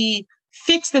cannot be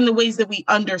fixed in the ways that we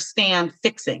understand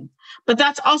fixing. But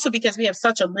that's also because we have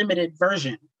such a limited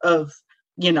version of,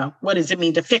 what does it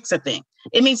mean to fix a thing?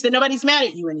 It means that nobody's mad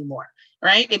at you anymore,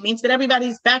 right? It means that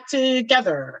everybody's back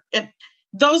together.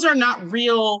 Those are not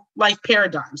real life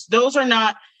paradigms. Those are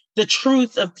not the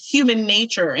truth of human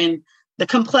nature and the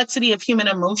complexity of human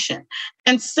emotion.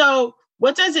 And so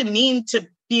what does it mean to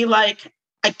be like,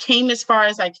 I came as far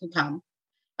as I can come.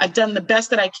 I've done the best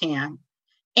that I can.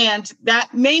 And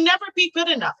that may never be good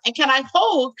enough. And can I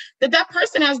hold that that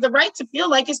person has the right to feel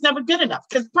like it's never good enough?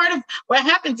 Because part of what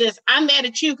happens is I'm mad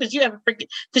at you because you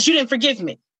didn't forgive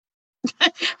me.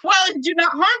 Well, if you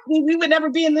not harm me, we would never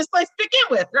be in this place to begin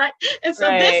with, right? And so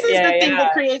this is the thing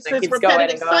that creates this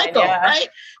repetitive cycle, right?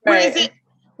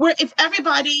 Where if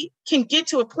everybody can get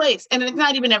to a place, and it's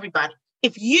not even everybody,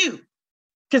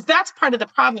 because that's part of the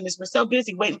problem is we're so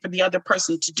busy waiting for the other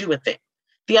person to do a thing,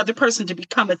 the other person to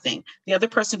become a thing, the other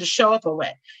person to show up a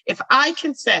way. If I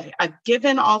can say, I've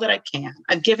given all that I can,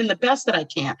 I've given the best that I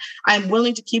can, I'm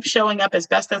willing to keep showing up as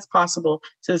best as possible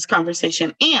to this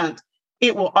conversation, and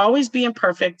it will always be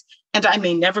imperfect, and I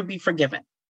may never be forgiven.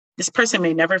 This person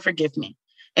may never forgive me,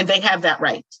 and they have that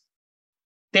right.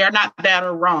 They are not bad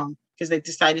or wrong because they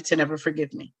decided to never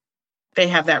forgive me. They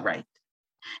have that right.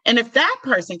 And if that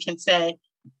person can say,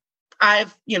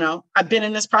 I've been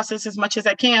in this process as much as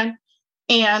I can,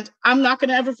 and I'm not going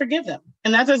to ever forgive them.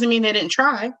 And that doesn't mean they didn't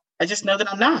try. I just know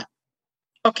that I'm not.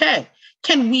 Okay.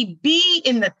 Can we be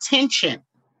in the tension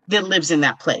that lives in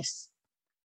that place?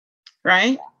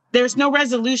 Right? There's no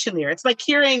resolution there. It's like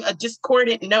hearing a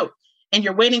discordant note and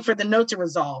you're waiting for the note to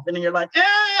resolve. And then you're like, play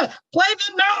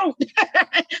the note,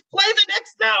 play the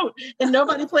next note. And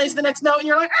nobody plays the next note. And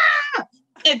you're like,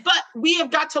 but we have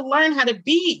got to learn how to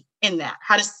be in that,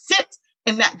 how to sit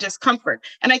in that discomfort.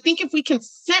 And I think if we can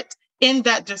sit in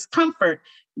that discomfort,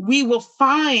 we will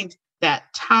find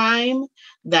that time,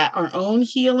 that our own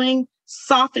healing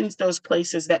softens those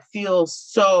places that feel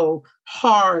so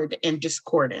hard and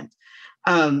discordant.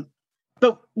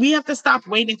 But we have to stop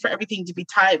waiting for everything to be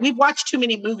tied. We've watched too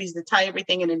many movies that tie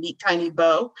everything in a neat, tiny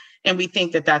bow. And we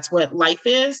think that that's what life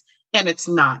is. And it's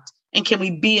not. And can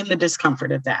we be in the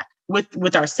discomfort of that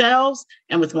with ourselves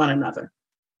and with one another?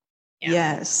 Yeah.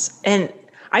 Yes. And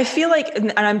I feel like,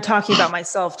 and I'm talking about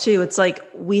myself too, it's like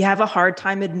we have a hard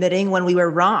time admitting when we were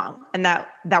wrong and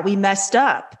that we messed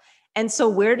up. And so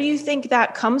where do you think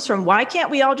that comes from? Why can't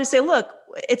we all just say, look,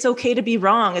 it's okay to be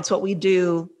wrong. It's what we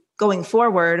do going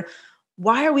forward.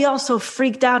 Why are we all so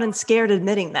freaked out and scared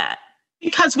admitting that?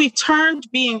 Because we've turned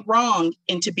being wrong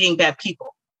into being bad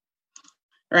people,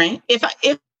 right? If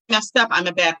I messed up, I'm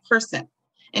a bad person.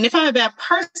 And if I'm a bad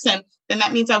person, then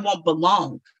that means I won't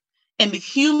belong. And the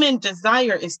human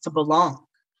desire is to belong.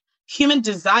 Human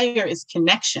desire is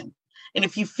connection. And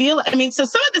if you feel, so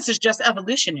some of this is just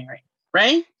evolutionary,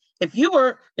 right? If you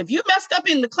messed up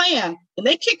in the clan and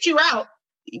they kicked you out,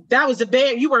 that was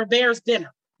you were a bear's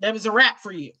dinner. That was a wrap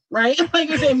for you, right? Like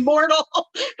it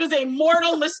was a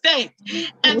mortal mistake.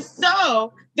 And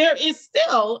so there is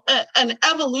still an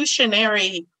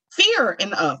evolutionary fear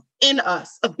in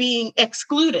us of being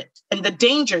excluded and the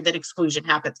danger that exclusion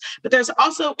happens. But there's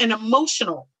also an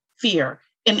emotional fear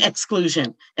in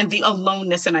exclusion and the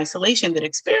aloneness and isolation that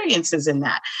experiences in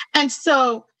that. And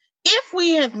so if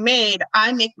we have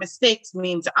I make mistakes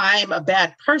means I'm a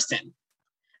bad person,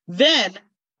 then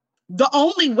the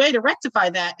only way to rectify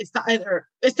that is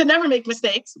to never make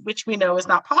mistakes, which we know is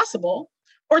not possible,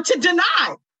 or to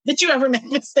deny that you ever make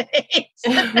mistakes.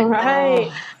 Right.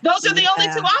 Those are the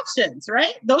only two options,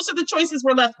 right? Those are the choices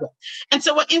we're left with. And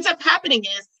so what ends up happening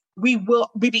is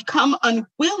we become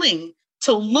unwilling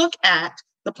to look at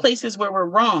the places where we're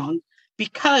wrong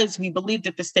because we believe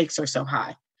that the stakes are so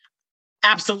high.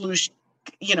 Absolute,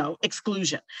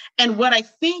 exclusion. And what I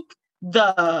think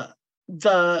the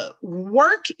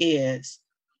work is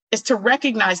to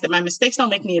recognize that my mistakes don't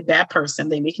make me a bad person.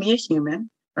 They make me a human,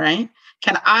 right?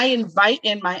 Can I invite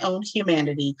in my own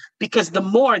humanity? Because the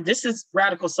more, this is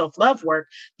radical self-love work,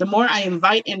 the more I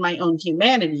invite in my own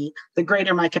humanity, the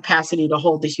greater my capacity to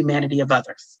hold the humanity of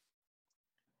others.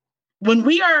 When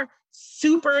we are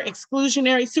super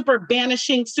exclusionary, super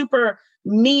banishing, super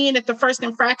mean at the first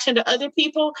infraction to other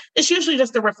people, it's usually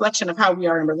just a reflection of how we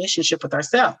are in relationship with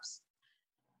ourselves.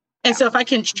 And so if I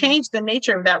can change the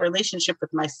nature of that relationship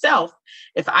with myself,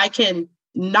 if I can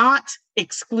not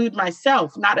exclude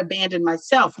myself, not abandon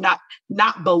myself,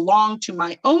 not belong to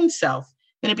my own self,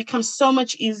 then it becomes so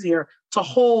much easier to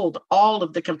hold all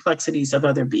of the complexities of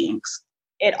other beings.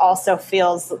 It also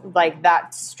feels like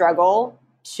that struggle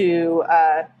to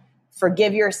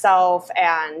forgive yourself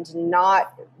and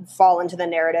not fall into the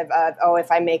narrative of,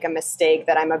 if I make a mistake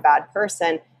that I'm a bad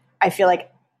person. I feel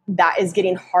like that is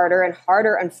getting harder and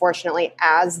harder, unfortunately,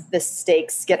 as the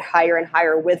stakes get higher and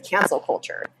higher with cancel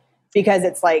culture. Because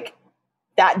it's like,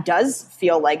 that does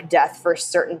feel like death for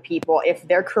certain people. If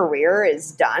their career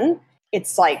is done,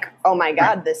 it's like, oh my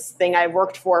God, this thing I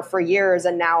worked for years,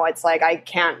 and now it's like, I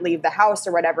can't leave the house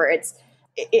or whatever.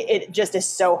 It just is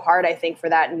so hard, I think, for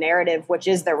that narrative, which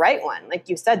is the right one. Like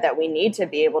you said, that we need to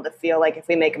be able to feel like if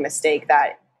we make a mistake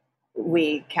that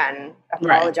we can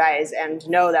apologize and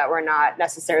know that we're not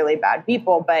necessarily bad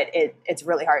people, but it's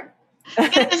really hard.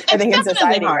 It's I think in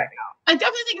society hard. right now. I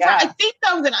definitely think it's hard. I think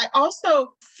though that I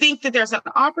also think that there's an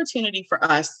opportunity for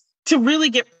us to really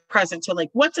get present to like,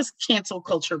 what does cancel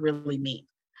culture really mean?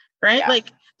 Right? Yeah.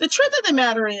 Like the truth of the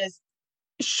matter is,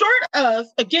 short of,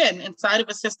 again, inside of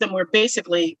a system where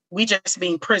basically we just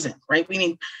being prison, right? We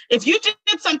mean, if you did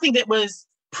something that was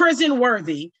prison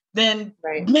worthy, then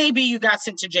maybe you got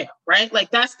sent to jail, right? Like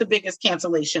that's the biggest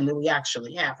cancellation that we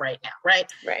actually have right now, right?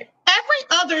 Right.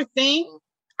 Every other thing,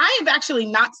 I have actually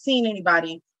not seen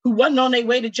anybody who wasn't on their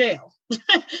way to jail,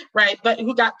 right? But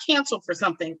who got canceled for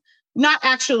something, not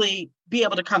actually be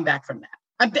able to come back from that.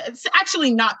 It's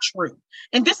actually not true.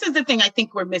 And this is the thing I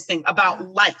think we're missing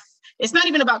about life. It's not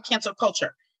even about cancel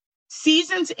culture.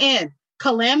 Seasons end,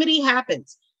 calamity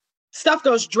happens, stuff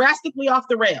goes drastically off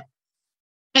the rail,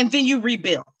 and then you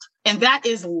rebuild. And that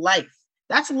is life.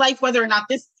 That's life, whether or not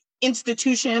this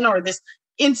institution or this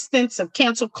instance of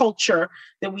cancel culture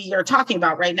that we are talking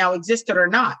about right now existed or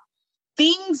not.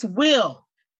 Things will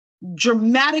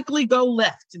dramatically go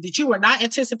left that you are not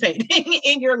anticipating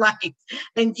in your life.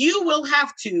 And you will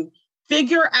have to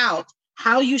figure out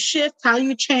how you shift, how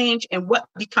you change, and what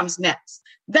becomes next.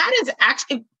 That is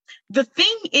actually, the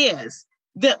thing is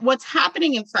that what's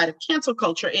happening inside of cancel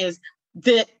culture is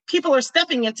that people are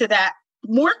stepping into that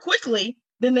more quickly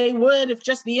than they would if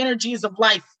just the energies of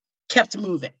life kept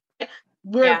moving.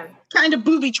 We're kind of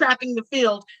booby trapping the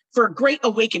field for great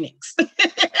awakenings.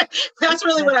 That's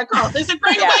really what I call it. It's a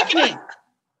great awakening.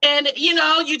 And, you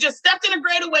know, you just stepped in a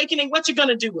great awakening. What you going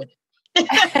to do with it?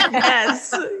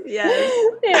 Yes.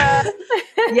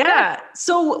 Yeah.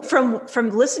 So from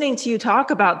listening to you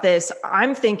talk about this,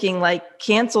 I'm thinking like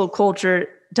cancel culture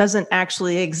doesn't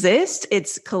actually exist.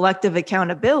 It's collective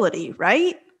accountability,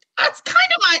 right? That's kind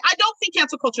of I don't think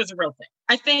cancel culture is a real thing.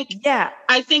 I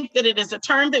think that it is a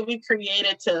term that we've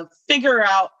created to figure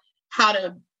out how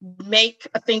to make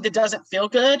a thing that doesn't feel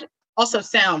good also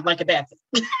sound like a bad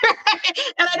thing.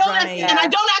 And I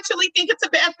don't actually think it's a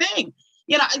bad thing.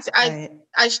 You know,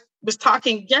 I was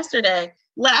talking yesterday.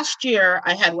 Last year,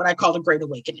 I had what I called a great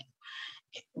awakening.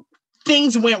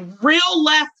 Things went real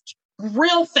left,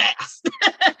 real fast.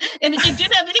 And it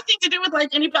didn't have anything to do with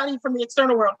like anybody from the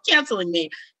external world canceling me.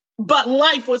 But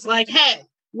life was like, hey,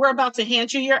 we're about to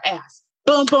hand you your ass.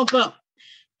 Boom, boom, boom.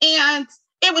 And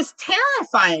it was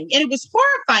terrifying and it was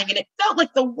horrifying. And it felt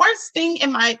like the worst thing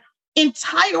in my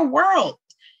entire world.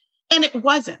 And it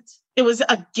wasn't. It was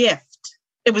a gift.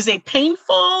 It was a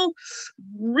painful,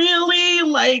 really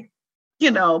like, you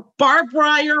know, barbed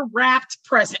wire wrapped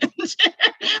present.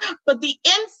 But the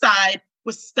inside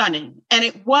was stunning. And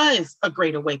it was a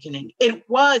great awakening. It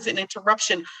was an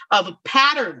interruption of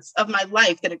patterns of my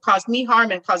life that had caused me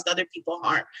harm and caused other people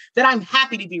harm that I'm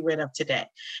happy to be rid of today.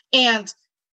 And,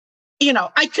 you know,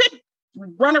 I could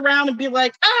run around and be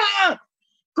like,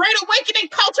 great awakening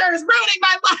culture is ruining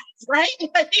my life, right?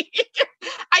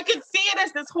 I could see it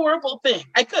as this horrible thing.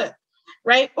 I could,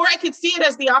 right? Or I could see it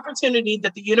as the opportunity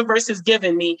that the universe has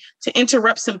given me to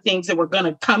interrupt some things that were going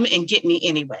to come and get me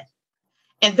anyway.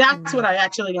 And that's what I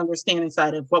actually understand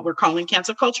inside of what we're calling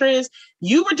cancel culture is.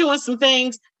 You were doing some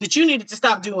things that you needed to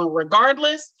stop doing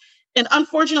regardless. And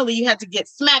unfortunately, you had to get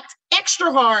smacked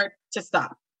extra hard to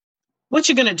stop. What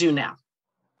you going to do now?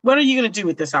 What are you going to do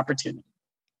with this opportunity?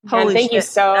 Holy thank you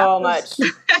so much.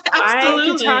 I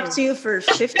could talk to you for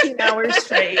 15 hours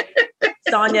straight.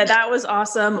 Sonya, that was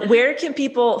awesome. Where can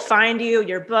people find you,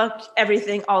 your book,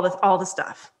 everything, all the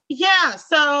stuff? Yeah,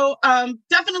 so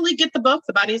definitely get the book,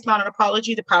 The Body is Not an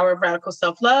Apology, The Power of Radical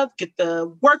Self-Love. Get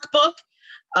the workbook,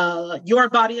 Your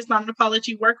Body is Not an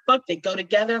Apology workbook. They go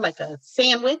together like a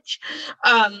sandwich.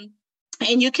 And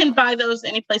you can buy those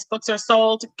any place books are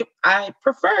sold. I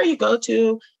prefer you go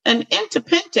to an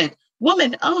independent,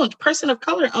 woman-owned, person of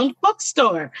color-owned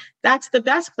bookstore. That's the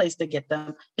best place to get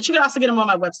them. But you can also get them on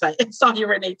my website. It's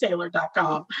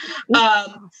SonyaReneeTaylor.com.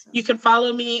 You can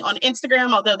follow me on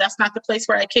Instagram, although that's not the place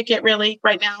where I kick it really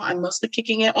right now. I'm mostly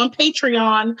kicking it on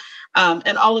Patreon.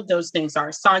 And all of those things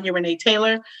are Sonya Renee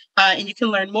Taylor. And you can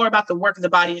learn more about the work of The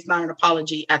Body is Not an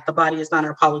Apology at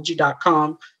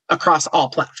thebodyisnotanapology.com. across all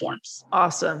platforms.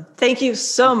 Awesome. Thank you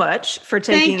so much for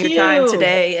taking your time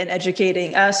today and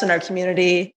educating us and our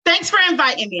community. Thanks for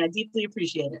inviting me. I deeply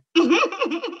appreciate it.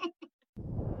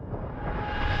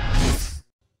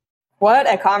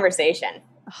 What a conversation.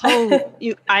 I'm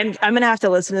going to have to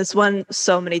listen to this one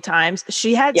so many times.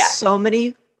 She had so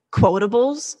many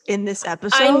quotables in this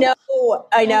episode. I know. Oh,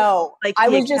 I know. Like I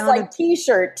was just like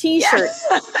t-shirt,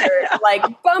 like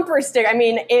bumper sticker. I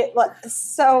mean,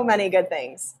 so many good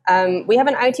things. We have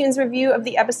an iTunes review of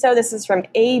the episode. This is from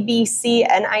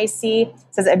ABCNIC. It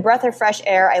says, a breath of fresh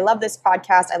air. I love this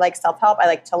podcast. I like self-help. I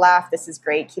like to laugh. This is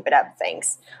great. Keep it up.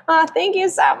 Thanks. Thank you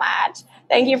so much.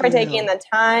 Thank you for taking the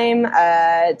time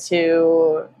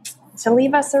to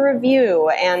leave us a review.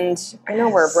 And I know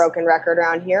we're a broken record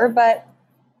around here, but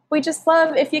we just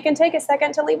love if you can take a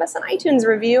second to leave us an iTunes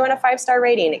review and a 5-star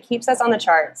rating. It keeps us on the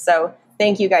chart. So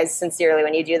thank you guys sincerely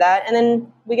when you do that. And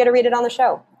then we get to read it on the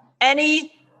show.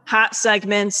 Any hot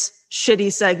segments,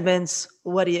 shitty segments,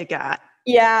 what do you got?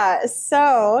 Yeah.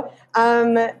 So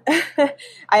I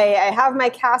have my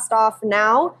cast off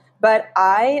now, but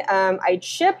I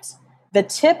chipped the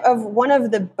tip of one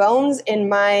of the bones in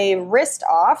my wrist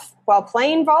off while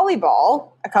playing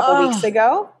volleyball a couple weeks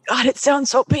ago. God, it sounds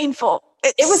so painful.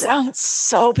 It sounds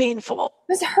so painful.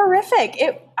 It was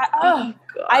horrific. I've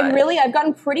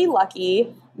gotten pretty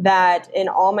lucky that in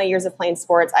all my years of playing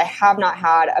sports, I have not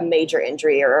had a major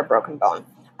injury or a broken bone.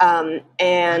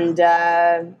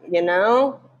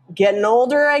 Getting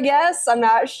older, I guess, I'm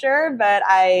not sure, but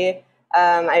I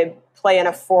play in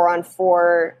a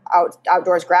 4-on-4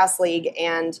 outdoors grass league.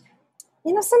 And,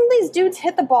 some of these dudes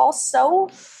hit the ball so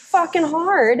fucking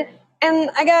hard.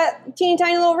 And I got teeny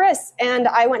tiny little wrists, and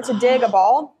I went to dig a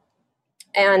ball,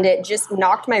 and it just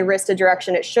knocked my wrist a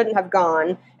direction it shouldn't have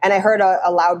gone, and I heard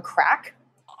a loud crack.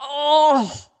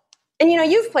 Oh. And,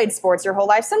 you've played sports your whole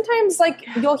life. Sometimes,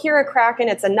 you'll hear a crack, and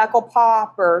it's a knuckle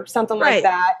pop or something like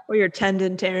that. Or your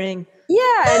tendon tearing.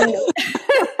 Yeah. And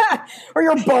or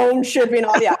your bone chipping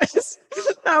off. Yeah. That's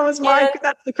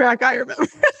the crack I remember.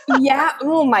 Yeah.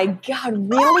 Oh, my God.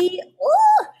 Really?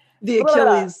 The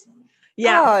Achilles.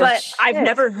 Yeah, but shit. I've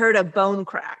never heard a bone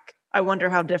crack. I wonder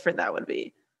how different that would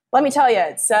be. Let me tell you,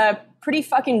 it's pretty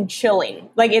fucking chilling.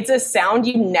 Like, it's a sound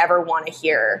you never want to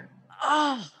hear.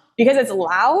 Oh. Because it's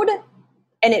loud,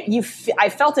 and I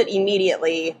felt it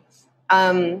immediately.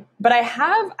 But I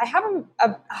have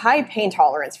a high pain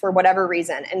tolerance for whatever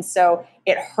reason, and so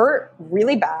it hurt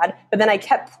really bad. But then I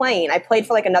kept playing. I played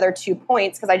for another 2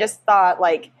 points because I just thought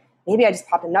maybe I just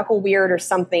popped a knuckle weird or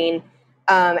something.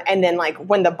 And then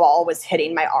when the ball was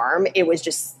hitting my arm, it was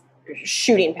just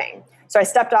shooting pain. So I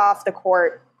stepped off the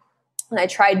court and I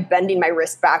tried bending my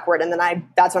wrist backward. And then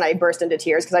that's when I burst into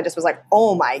tears because I just was like,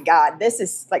 oh my God, this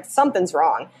is something's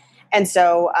wrong. And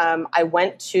so I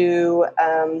went to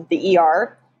the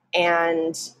ER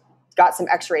and got some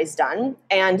x-rays done.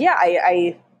 And yeah,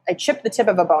 I chipped the tip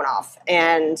of a bone off.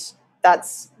 And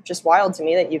that's just wild to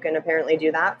me that you can apparently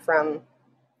do that from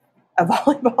a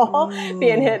volleyball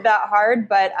being hit that hard.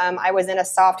 But I was in a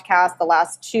soft cast the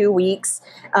last 2 weeks.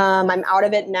 I'm out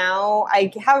of it now.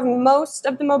 I have most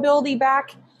of the mobility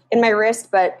back in my wrist,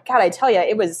 but God, I tell you,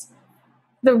 it was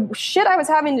the shit I was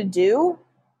having to do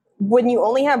when you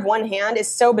only have one hand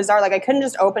is so bizarre. I couldn't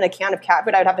just open a can of cat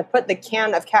food. I would have to put the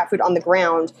can of cat food on the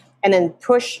ground and then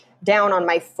push down on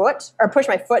my foot or push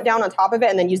my foot down on top of it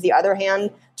and then use the other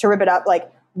hand to rip it up.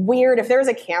 Weird. If there was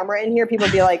a camera in here, people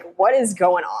would be like, what is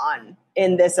going on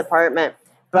in this apartment?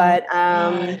 But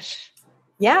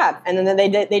yeah. And then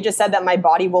they just said that my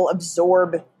body will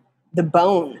absorb the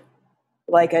bone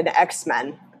like an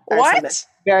X-Men. What?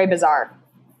 Very bizarre.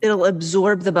 It'll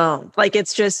absorb the bone.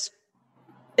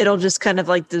 It'll just kind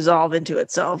of dissolve into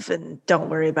itself, and don't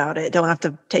worry about it. Don't have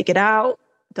to take it out.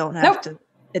 Don't have to.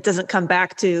 It doesn't come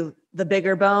back to the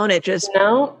bigger bone. It's just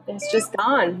gone.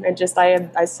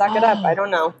 I suck it up. I don't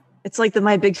know. It's like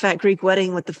My Big Fat Greek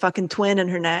Wedding with the fucking twin in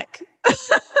her neck.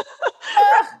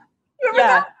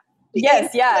 Yeah.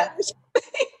 Yes. Yeah.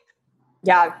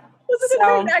 Yeah. Was it in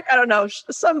her neck? I don't know.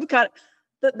 Some kind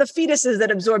of the fetuses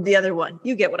that absorb the other one.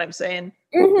 You get what I'm saying?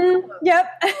 Mm-hmm.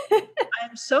 Yep.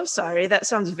 I'm so sorry. That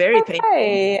sounds very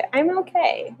painful. I'm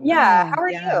okay. Yeah. How are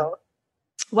you?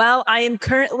 Well, I am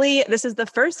this is the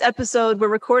first episode we're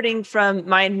recording from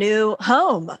my new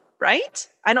home, right?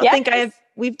 I don't think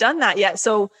we've done that yet.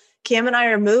 So Cam and I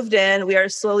are moved in. We are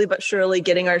slowly but surely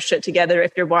getting our shit together.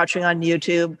 If you're watching on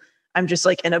YouTube, I'm just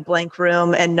in a blank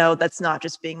room, and no, that's not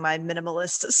just being my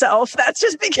minimalist self. That's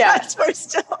just because we're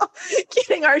still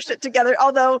getting our shit together.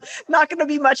 Although not going to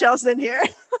be much else in here.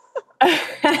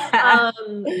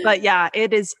 But yeah,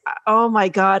 it is. Oh my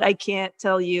God. I can't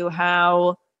tell you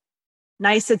how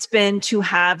nice it's been to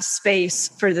have space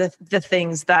for the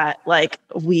things that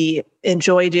we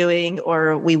enjoy doing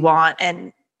or we want,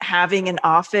 and having an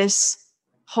office.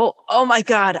 Oh my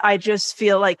God. I just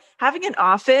feel like having an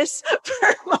office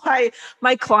for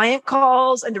my client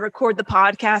calls and to record the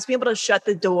podcast, being able to shut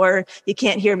the door. You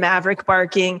can't hear Maverick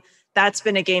barking. That's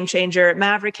been a game changer.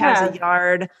 Maverick has a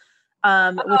yard.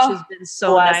 which has been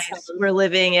so nice. We're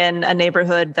living in a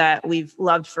neighborhood that we've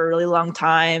loved for a really long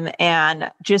time,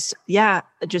 and just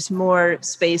more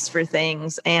space for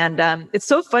things. And it's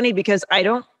so funny because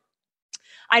I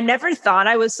never thought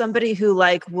I was somebody who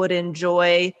like would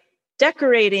enjoy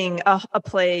decorating a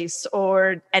place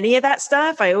or any of that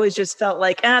stuff. I always just felt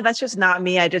like, that's just not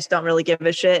me. I just don't really give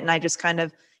a shit. And I just kind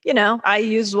of, I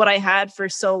used what I had for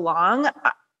so long.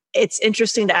 It's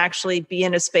interesting to actually be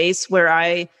in a space where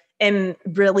I am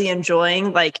really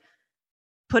enjoying like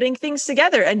putting things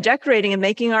together and decorating and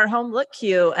making our home look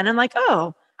cute. And I'm like,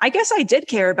 oh, I guess I did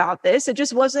care about this. It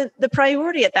just wasn't the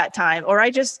priority at that time. Or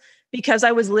because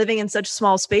I was living in such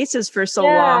small spaces for so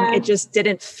long, it just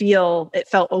it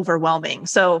felt overwhelming.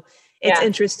 So it's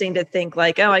interesting to think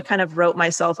like, oh, I kind of wrote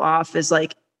myself off as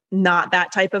like not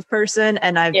that type of person.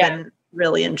 And I've been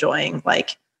really enjoying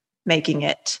like making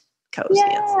it cozy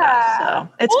and stuff. So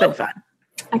it's been fun.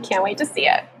 I can't wait to see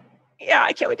it. Yeah,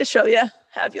 I can't wait to show you.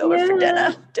 Have you over for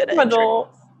dinner.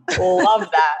 Love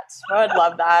that. I would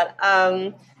love that.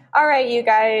 All right, you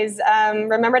guys.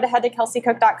 Remember to head to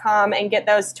kelseycook.com and get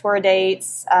those tour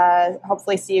dates.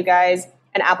 Hopefully see you guys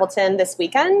in Appleton this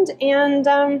weekend. And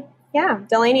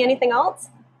Delaney, anything else?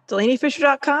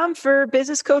 DelaneyFisher.com for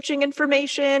business coaching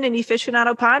information and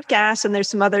Aficionado podcasts. And there's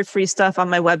some other free stuff on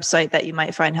my website that you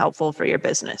might find helpful for your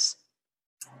business.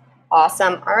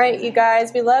 Awesome. All right, you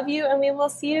guys, we love you and we will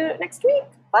see you next week.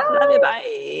 Bye. Love you.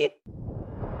 Bye.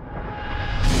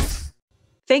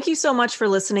 Thank you so much for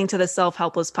listening to the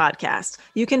Self-Helpless podcast.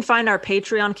 You can find our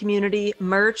Patreon community,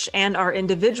 merch, and our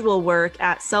individual work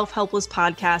at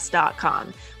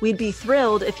selfhelplesspodcast.com. We'd be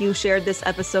thrilled if you shared this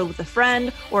episode with a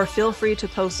friend, or feel free to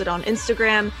post it on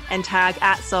Instagram and tag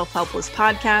at Self-Helpless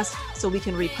Podcast so we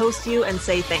can repost you and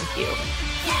say thank you.